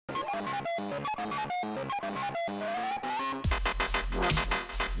Hello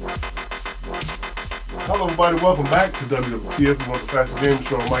everybody, welcome back to WWTF, the fastest gaming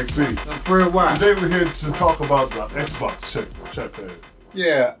show on Mike C. I'm Fred White. Today we're here to talk about the Xbox Chatpad.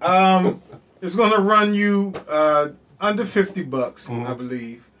 Yeah, it's gonna run you under $50, I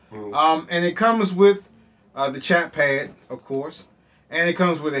believe. And it comes with the Chatpad, of course, and it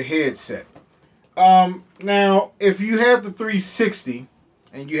comes with a headset. Now, if you have the 360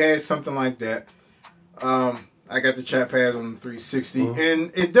 and you had something like that, I got the Chatpad on the 360, and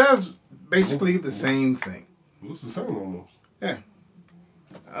it does basically the same thing. Looks the same almost. Yeah.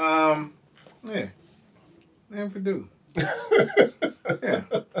 Yeah. Damn for do. Yeah.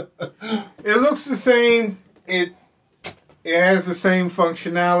 It looks the same. It has the same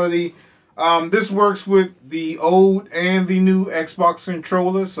functionality. This works with the old and the new Xbox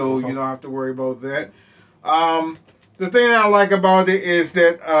controller, so you don't have to worry about that. The thing I like about it is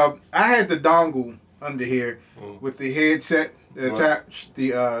that I had the dongle under here with the headset attached,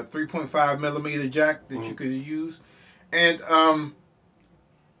 the 3.5mm jack that you could use, and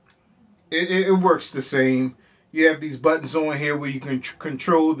it works the same. You have these buttons on here where you can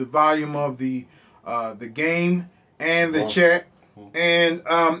control the volume of the game and the chat, and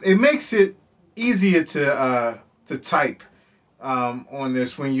it makes it easier to type on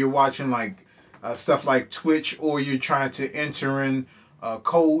this when you're watching like stuff like Twitch, or you're trying to enter in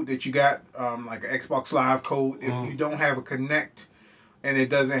code that you got, like an Xbox Live code. If you don't have a Connect and it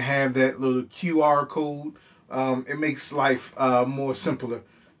doesn't have that little QR code, it makes life more simpler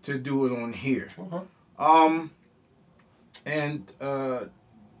to do it on here. And I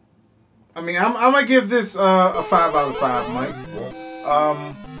mean, I'm gonna give this a 5 out of 5, Mike.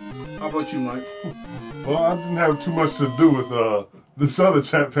 How about you, Mike? Well, I didn't have too much to do with this other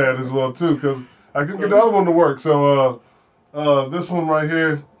Chatpad as well too, because I couldn't get the other one to work. So this one right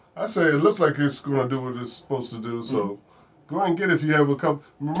here, I say it looks like it's gonna do what it's supposed to do. So go ahead and get it if you have a couple.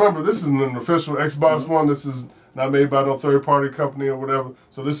 Remember, this is an official Xbox one. This is not made by no third-party company or whatever.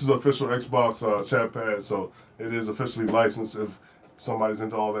 So this is official Xbox Chatpad. So it is officially licensed. If somebody's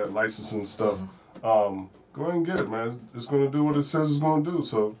into all that licensing stuff, go ahead and get it, man. It's going to do what it says it's going to do.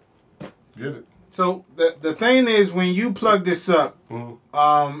 So get it. So the thing is, when you plug this up, your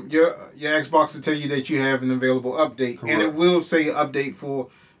Xbox will tell you that you have an available update, and it will say update for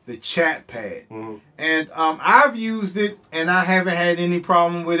the Chatpad. And I've used it, and I haven't had any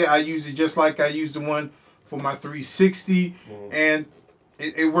problem with it. I use it just like I used the one for my 360, and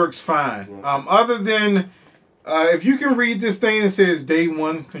it works fine. Other than if you can read this thing that says Day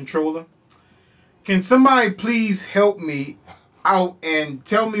 1 controller, can somebody please help me out and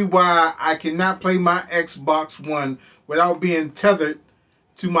tell me why I cannot play my Xbox One without being tethered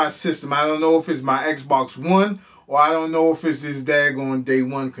to my system? I don't know if it's my Xbox One, or I don't know if it's this daggone Day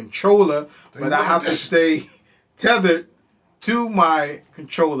 1 controller, but I have to stay tethered to my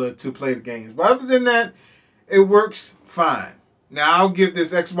controller to play the games. But other than that, it works fine. Now, I'll give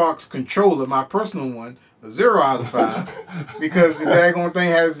this Xbox controller, my personal one, a 0 out of 5 because the daggone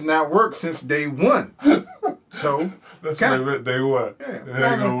thing has not worked since Day 1. So that's what I meant, Day 1. Yeah, it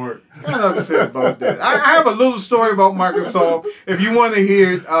ain't gonna work. I'm upset about that. I have a little story about Microsoft. If you want to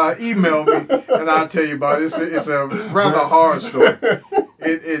hear it, email me and I'll tell you about it. It's a rather hard story.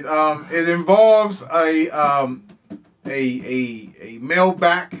 It involves a mail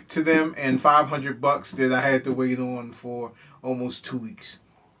back to them and $500 that I had to wait on for almost 2 weeks.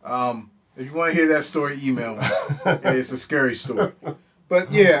 If you want to hear that story, email me. It's a scary story.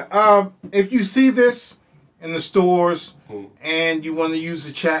 But yeah, if you see this in the stores and you want to use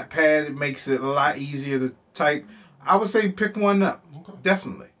the Chatpad, it makes it a lot easier to type. I would say pick one up.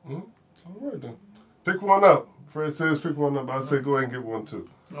 Definitely. All right then. Pick one up. Fred says pick one up. I'd say go ahead and get one too.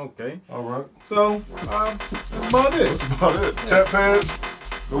 Okay. All right. So that's about it. That's about it. Chatpad,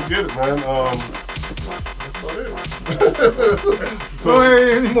 go get it, man. That's about it. So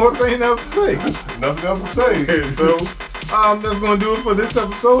any more thing else to say? Nothing else to say. Okay, so that's going to do it for this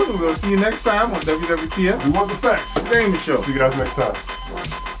episode. We're going to see you next time on WWTF. We want the facts. Gaming Show. See you guys next time.